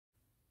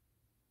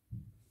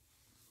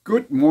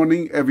Good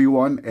morning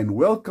everyone and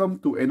welcome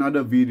to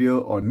another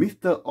video on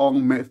Mr.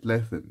 Ong Maths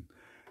lesson.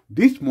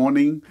 This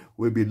morning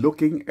we'll be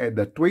looking at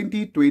the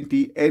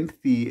 2020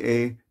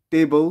 NCEA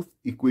Tables,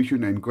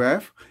 Equation and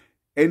Graph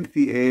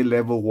NCEA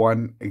Level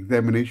 1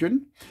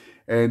 examination,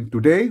 and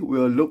today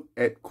we'll look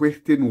at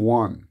question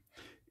 1.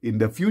 In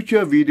the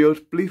future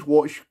videos, please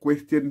watch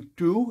question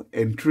 2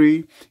 and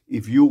 3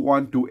 if you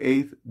want to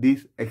ace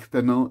this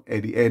external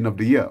at the end of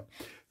the year.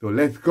 So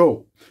let's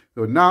go.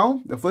 So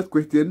now, the first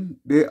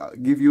question, they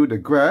give you the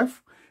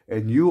graph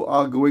and you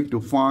are going to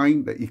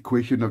find the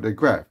equation of the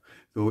graph.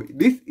 So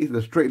this is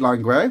the straight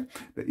line graph.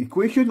 The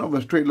equation of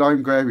a straight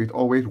line graph is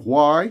always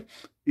y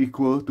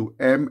equal to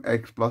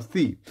mx plus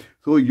c.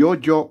 So your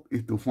job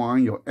is to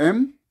find your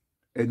m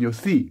and your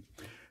c.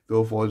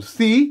 So for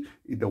c,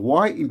 is the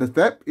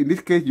y-intercept. In this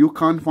case, you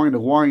can't find the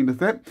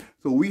y-intercept.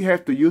 So we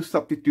have to use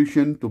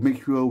substitution to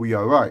make sure we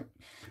are right.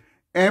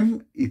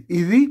 M is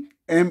easy.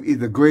 M is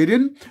the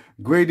gradient.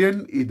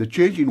 Gradient is the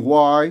change in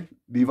y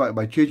divided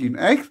by change in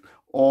x,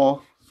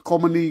 or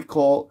commonly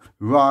called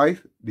rise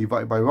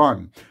divided by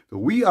run. So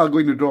we are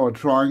going to draw a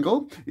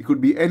triangle. It could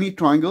be any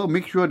triangle.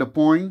 Make sure the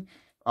points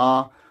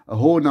are a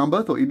whole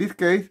number. So in this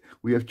case,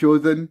 we have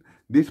chosen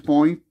this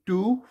point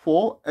 2,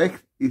 4.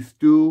 X is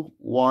 2,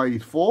 y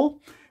is 4.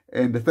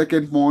 And the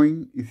second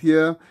point is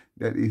here.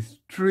 That is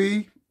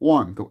 3,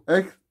 1. So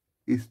x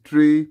is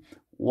 3,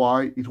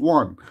 y is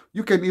 1.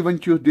 You can even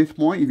choose this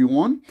point if you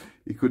want.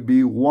 It could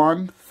be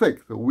 1,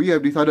 6. So we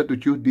have decided to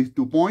choose these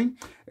 2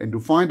 points. And to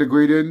find the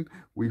gradient,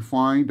 we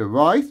find the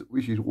rise,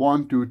 which is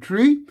 1, 2,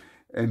 3.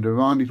 And the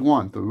run is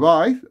 1. So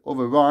rise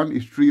over run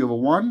is 3 over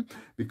 1.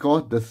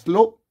 Because the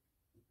slope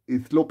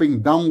is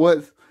sloping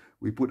downwards,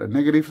 we put a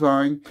negative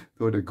sign.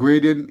 So the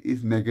gradient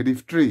is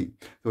negative 3.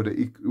 So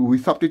we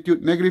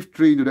substitute negative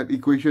 3 into that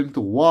equation. So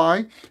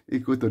y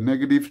equals to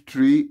negative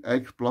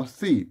 3x plus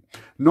c.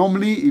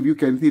 Normally, if you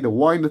can see the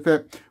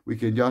y-intercept, we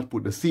can just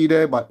put the c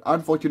there. But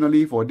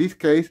unfortunately, for this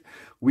case,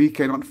 we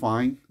cannot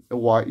find the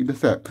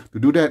y-intercept. To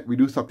do that, we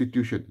do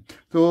substitution.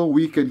 So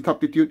we can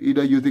substitute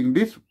either using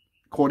this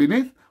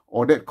coordinate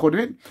or that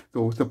coordinate.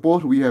 So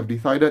suppose we have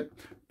decided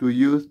to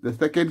use the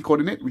second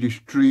coordinate, which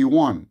is 3,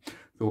 1.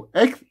 So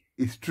x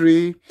is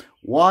 3,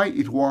 y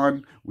is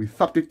 1. We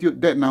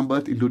substitute that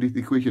numbers into this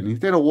equation.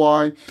 Instead of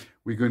y,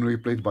 we're going to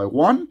replace by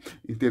 1.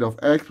 Instead of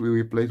x, we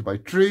replace by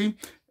 3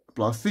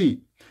 plus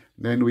c.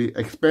 Then we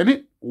expand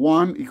it.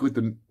 1 equals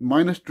to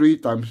minus 3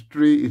 times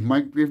 3 is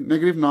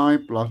negative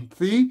 9 plus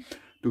c.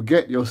 To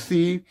get your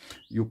c,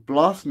 you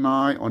plus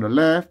 9 on the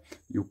left,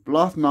 you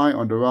plus 9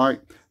 on the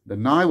right. The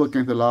 9 will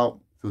cancel out.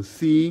 So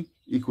c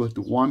equals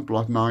to 1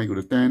 plus 9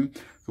 equals to 10.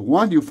 So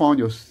once you found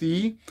your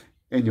c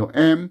and your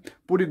m,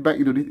 put it back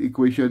into this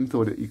equation.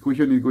 So the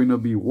equation is going to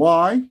be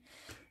y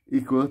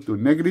equals to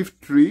negative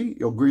 3.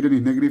 Your gradient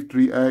is negative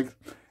 3x.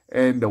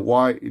 And the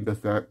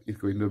y-intercept is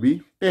going to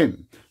be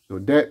 10. So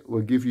that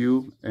will give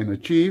you an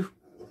achieve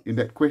in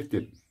that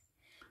question.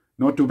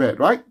 Not too bad,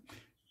 right?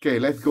 Okay,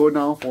 let's go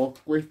now for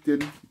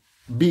question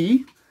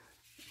B.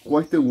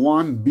 Question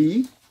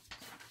 1B.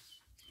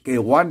 Okay,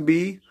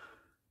 1B.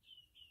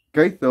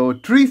 Okay, so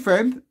 3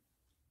 friends,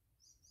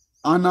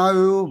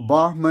 Anaru,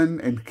 Bahman,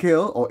 and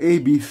Kale, or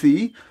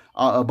ABC,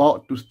 are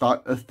about to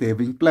start a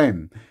saving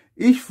plan.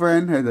 Each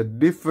friend has a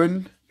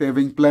different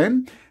saving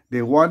plan.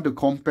 They want to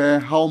compare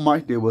how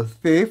much they will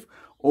save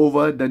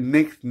over the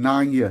next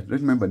 9 years.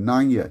 Remember,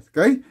 9 years,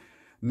 okay?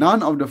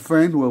 None of the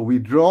friends will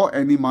withdraw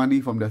any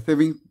money from the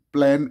saving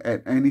plan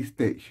at any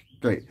stage.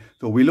 Okay,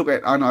 so we look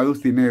at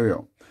Anaru's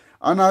scenario.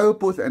 Anaru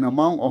puts an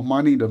amount of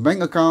money in the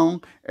bank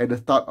account at the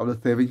start of the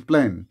savings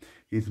plan.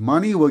 His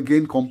money will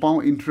gain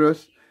compound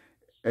interest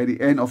at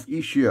the end of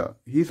each year.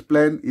 His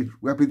plan is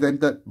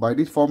represented by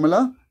this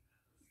formula.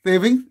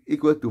 Savings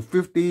equal to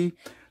 50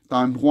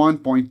 times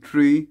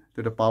 1.3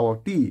 to the power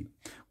of t,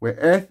 where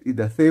S is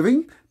the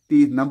saving,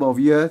 t is number of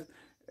years,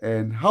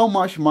 and how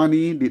much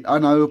money did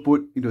Anaru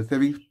put into the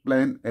savings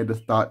plan at the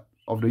start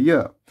of the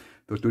year.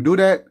 So to do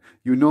that,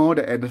 you know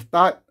that at the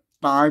start,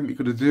 time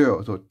equal to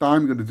 0. So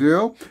time equal to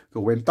 0. So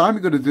when time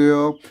equal to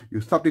 0,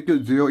 you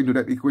substitute 0 into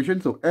that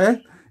equation. So S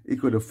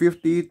equal to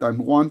 50 times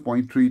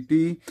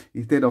 1.3t.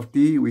 Instead of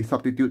t, we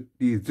substitute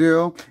t is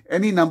 0.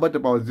 Any number to the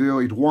power 0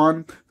 is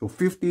 1. So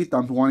 50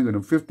 times 1 is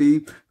going to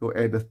 50. So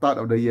at the start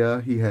of the year,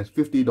 he has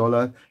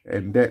 $50,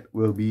 and that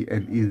will be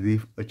an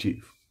easy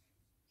achieve.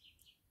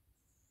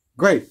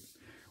 Great.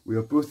 We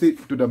will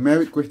proceed to the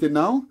merit question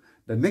now.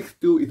 The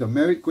next two is a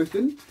merit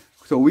question.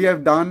 So we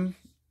have done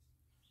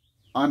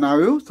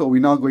Anaru, so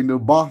we're now going to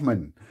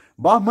Bahman.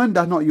 Bahman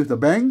does not use the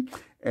bank,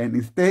 and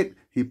instead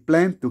he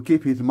plans to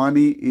keep his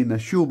money in a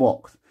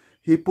shoebox.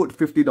 He put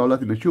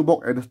 $50 in the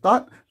shoebox at the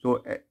start.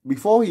 So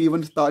before he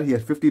even starts, he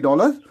has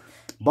 $50.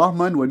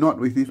 Bahman will not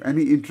receive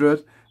any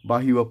interest,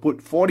 but he will put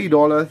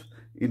 $40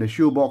 in the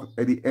shoebox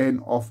at the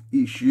end of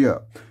each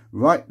year.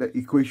 Write the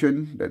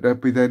equation that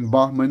represents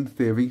Bahman's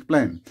savings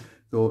plan.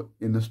 So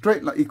in the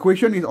straight line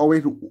equation is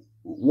always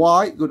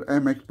y equal to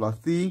mx plus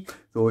c.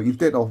 So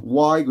instead of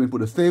y, going to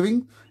put the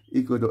saving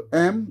equal to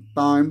m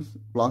times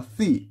plus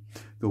c.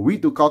 So we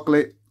to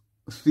calculate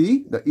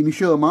C, the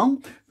initial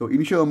amount. So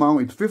initial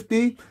amount is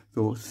 50.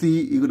 So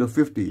C equal to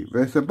 50.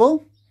 Very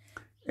simple.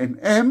 And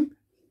M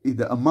is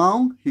the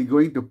amount he's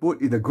going to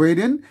put, is the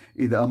gradient,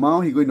 is the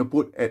amount he's going to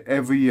put at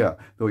every year.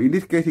 So in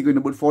this case, he's going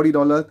to put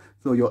 $40.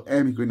 So your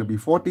M is going to be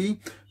 40.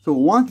 So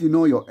once you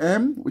know your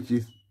M, which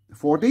is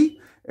 40,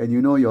 and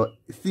you know your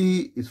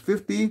C is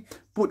 50,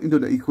 put into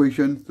the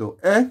equation. So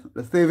S,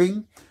 the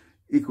saving,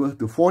 equals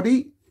to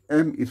 40,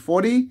 M is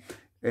 40,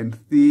 and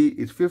C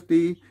is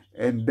 50,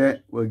 and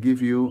that will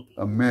give you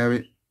a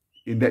merit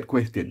in that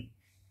question.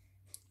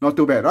 Not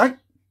too bad, right?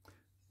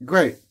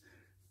 Great.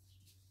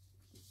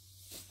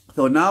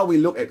 So now we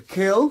look at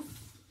Kale.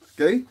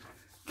 Okay,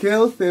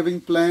 Kale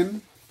saving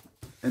plan,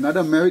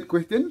 another merit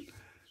question.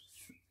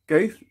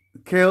 Okay,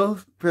 Kale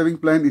saving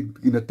plan is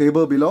in the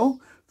table below.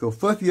 So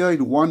first year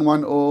is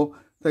 110,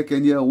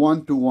 second year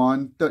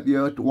 121, third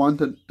year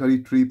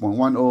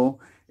 133.10.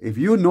 If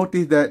you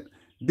notice that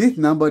this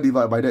number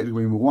divided by that is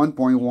going to be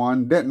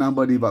 1.1, that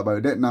number divided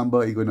by that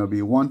number is going to be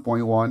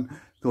 1.1.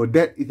 So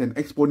that is an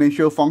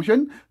exponential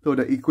function. So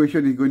the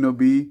equation is going to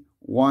be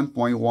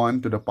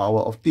 1.1 to the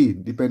power of t,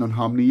 depending on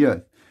how many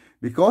years.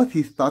 Because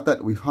he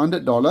started with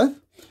 $100,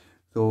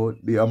 so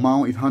the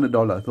amount is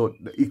 $100. So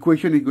the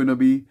equation is going to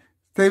be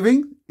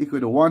saving equal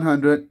to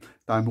 100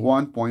 times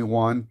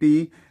 1.1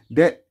 t.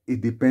 That is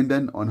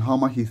dependent on how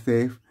much he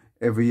saved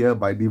every year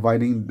by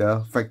dividing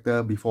the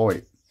factor before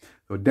it.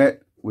 So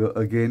that will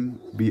again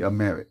be a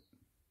merit.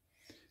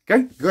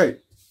 Okay,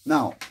 great.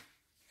 Now,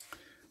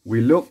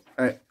 we look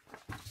at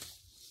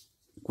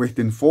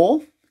question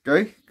 4.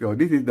 Okay, so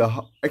this is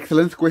the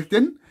excellence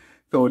question.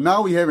 So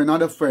now we have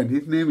another friend.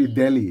 His name is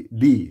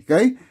D.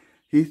 Okay,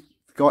 he's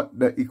got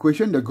the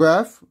equation, the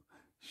graph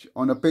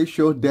on the page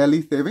shows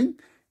daily saving.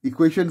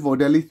 Equation for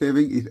daily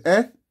saving is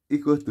S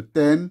equals to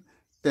 10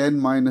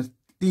 minus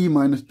t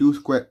minus 2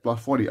 squared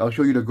plus 40. I'll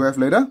show you the graph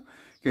later.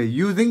 Okay,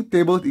 using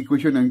tables,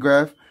 equation, and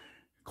graph,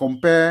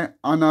 compare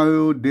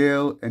Anaru,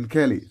 Dale, and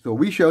Kelly. So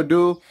we shall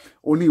do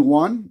only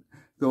one.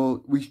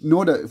 So we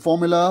know the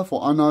formula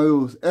for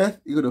Anaru is S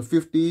equal to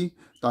 50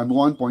 times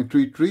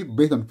 1.33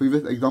 based on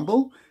previous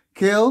example.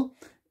 Kale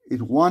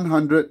is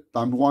 100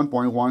 times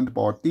 1.1 to the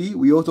power t.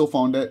 We also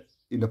found that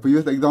in the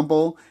previous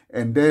example.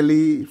 And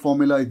daily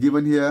formula is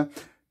given here,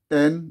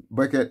 10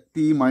 bracket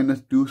t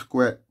minus 2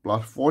 squared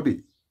plus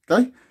 40.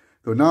 Okay,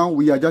 so now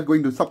we are just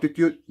going to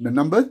substitute the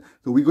numbers.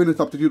 So we're going to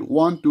substitute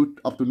 1 to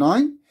up to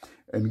 9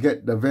 and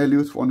get the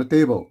values on the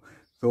table.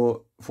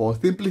 So for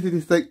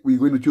simplicity's sake, we're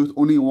going to choose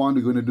only one.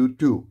 We're going to do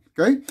 2.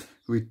 Okay,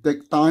 so we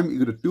take time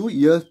equal to 2,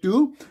 years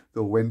 2.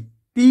 So when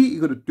t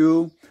equal to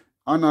 2,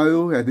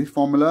 Anaru has this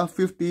formula,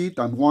 50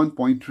 times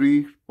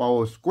 1.3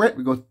 power squared,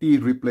 because t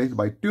is replaced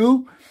by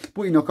 2.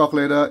 Put in your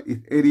calculator,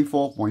 it's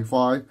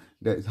 84.5.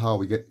 That is how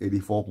we get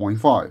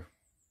 84.5.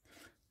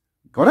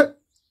 Got it?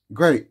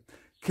 Great.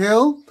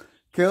 Kale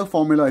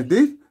formula is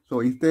this.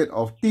 So instead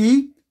of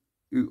t,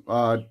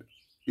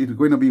 it's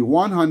going to be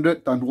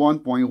 100 times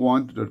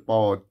 1.1 to the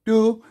power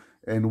 2.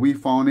 And we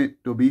found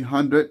it to be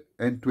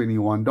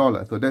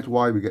 $121. So that's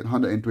why we get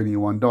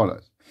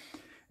 $121.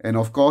 And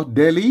of course,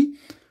 daily,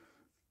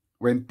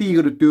 when t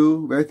equal to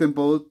 2, very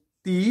simple,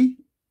 t,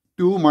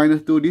 2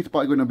 minus 2, this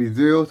part is going to be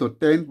 0. So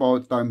 10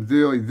 power times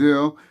 0 is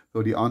 0.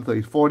 So the answer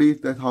is 40.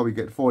 That's how we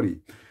get 40.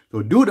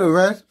 So do the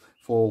rest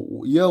for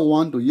year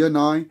 1 to year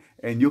 9,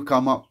 and you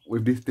come up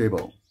with this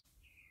table.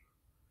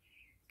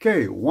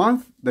 Okay,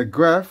 once the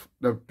graph,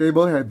 the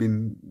table has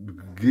been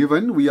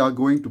given, we are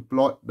going to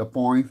plot the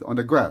points on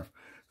the graph.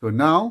 So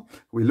now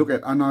we look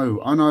at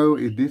Anaru.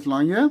 Anaru is this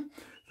line here.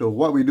 So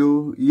what we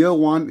do, year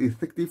 1 is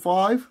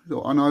 65.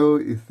 So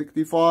Anaru is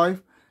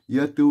 65.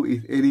 Year 2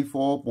 is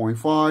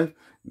 84.5.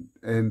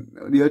 And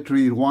year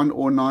 3 is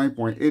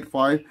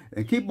 109.85.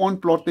 And keep on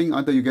plotting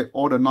until you get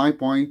all the 9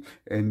 points.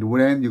 And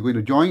then you're going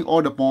to join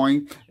all the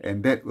points.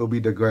 And that will be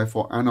the graph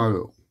for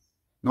Anaru.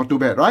 Not too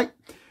bad, right?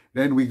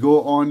 Then we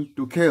go on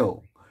to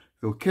Kale.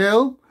 So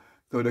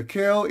the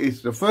Kale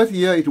is, the first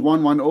year is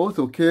 110.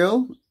 So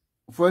Kale,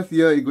 first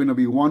year is going to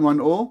be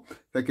 110.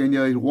 Second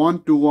year is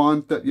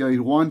 121. Third year is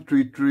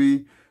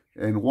 133.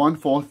 And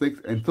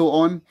 146. And so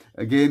on.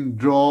 Again,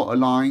 draw a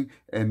line.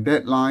 And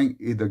that line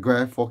is the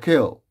graph for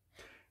Kale.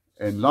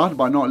 And last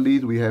but not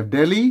least, we have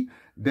Delhi.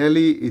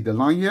 Delhi is the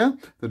line here.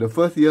 So the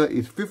first year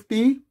is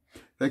 50.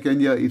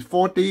 Second year is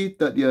 40.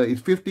 Third year is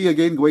 50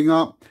 again going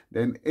up.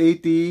 Then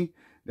 80.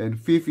 Then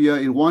fifth year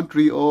is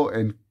 130,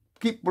 and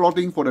keep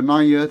plotting for the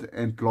 9 years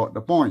and plot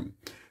the point.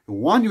 So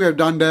once you have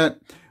done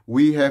that,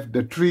 we have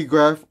the tree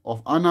graph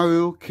of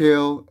Anaru,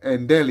 Kale,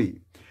 and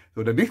Delhi.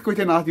 So the next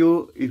question asks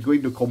you is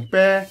going to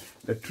compare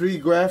the tree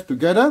graph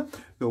together.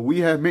 So we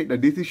have made the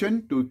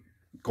decision to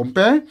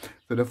compare.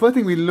 So the first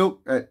thing we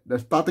look at the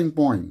starting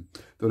point.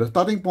 So the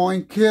starting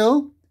point,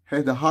 Kale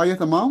has the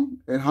highest amount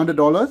at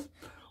 $100,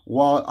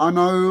 while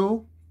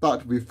Anaru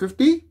starts with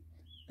 50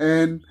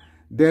 and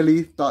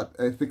Delhi starts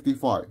at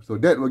 65. So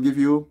that will give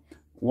you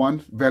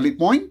one valid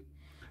point.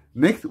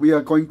 Next, we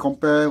are going to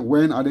compare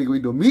when are they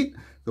going to meet.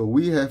 So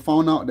we have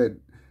found out that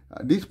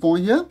this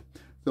point here,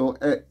 so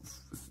at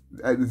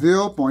at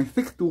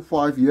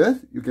 0.625 years.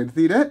 You can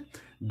see that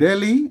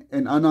Delhi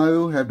and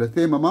NIO have the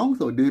same amount,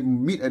 so they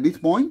meet at this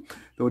point.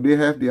 So they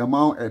have the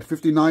amount at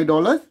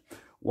 $59,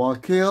 while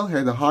KL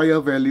has a higher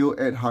value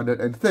at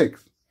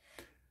 106.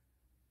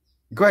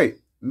 Great.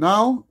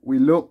 Now we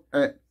look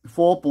at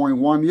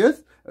 4.1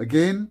 years.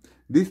 Again,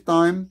 this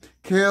time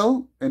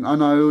KL and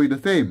NIO is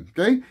the same.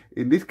 Okay.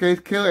 In this case,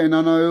 KL and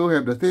NIO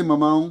have the same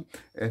amount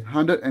at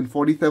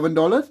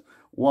 $147,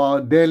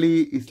 while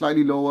Delhi is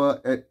slightly lower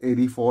at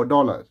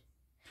 $84.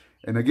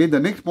 And again, the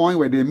next point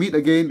where they meet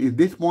again is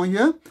this point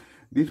here.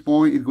 This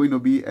point is going to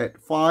be at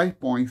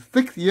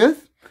 5.6 years.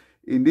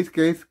 In this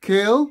case,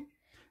 KL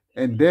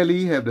and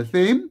Delhi have the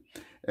same,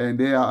 and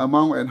their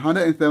amount at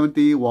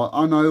 170, while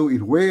NIO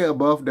is way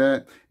above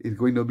that. It's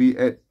going to be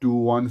at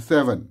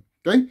 217.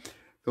 Okay,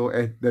 so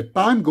as the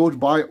time goes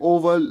by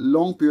over a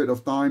long period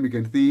of time, you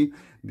can see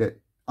that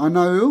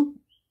NIO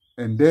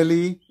and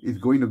Delhi is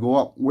going to go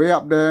up way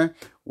up there,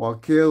 while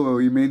KL will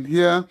remain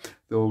here.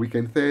 So we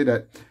can say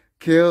that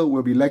KL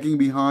will be lagging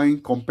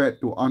behind compared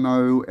to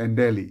NIO and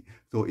Delhi.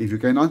 So if you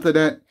can answer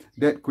that,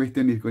 that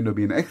question is going to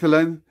be an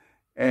excellent.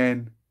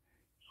 And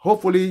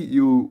hopefully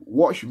you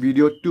watch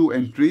video 2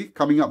 and 3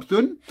 coming up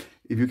soon.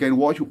 If you can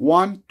watch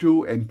 1,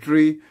 2 and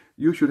 3,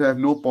 you should have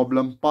no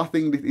problem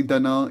passing this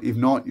internal. If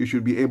not, you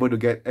should be able to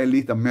get at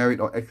least a merit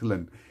or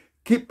excellent.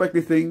 Keep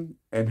practicing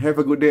and have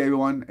a good day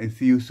everyone, and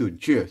see you soon.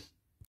 Cheers.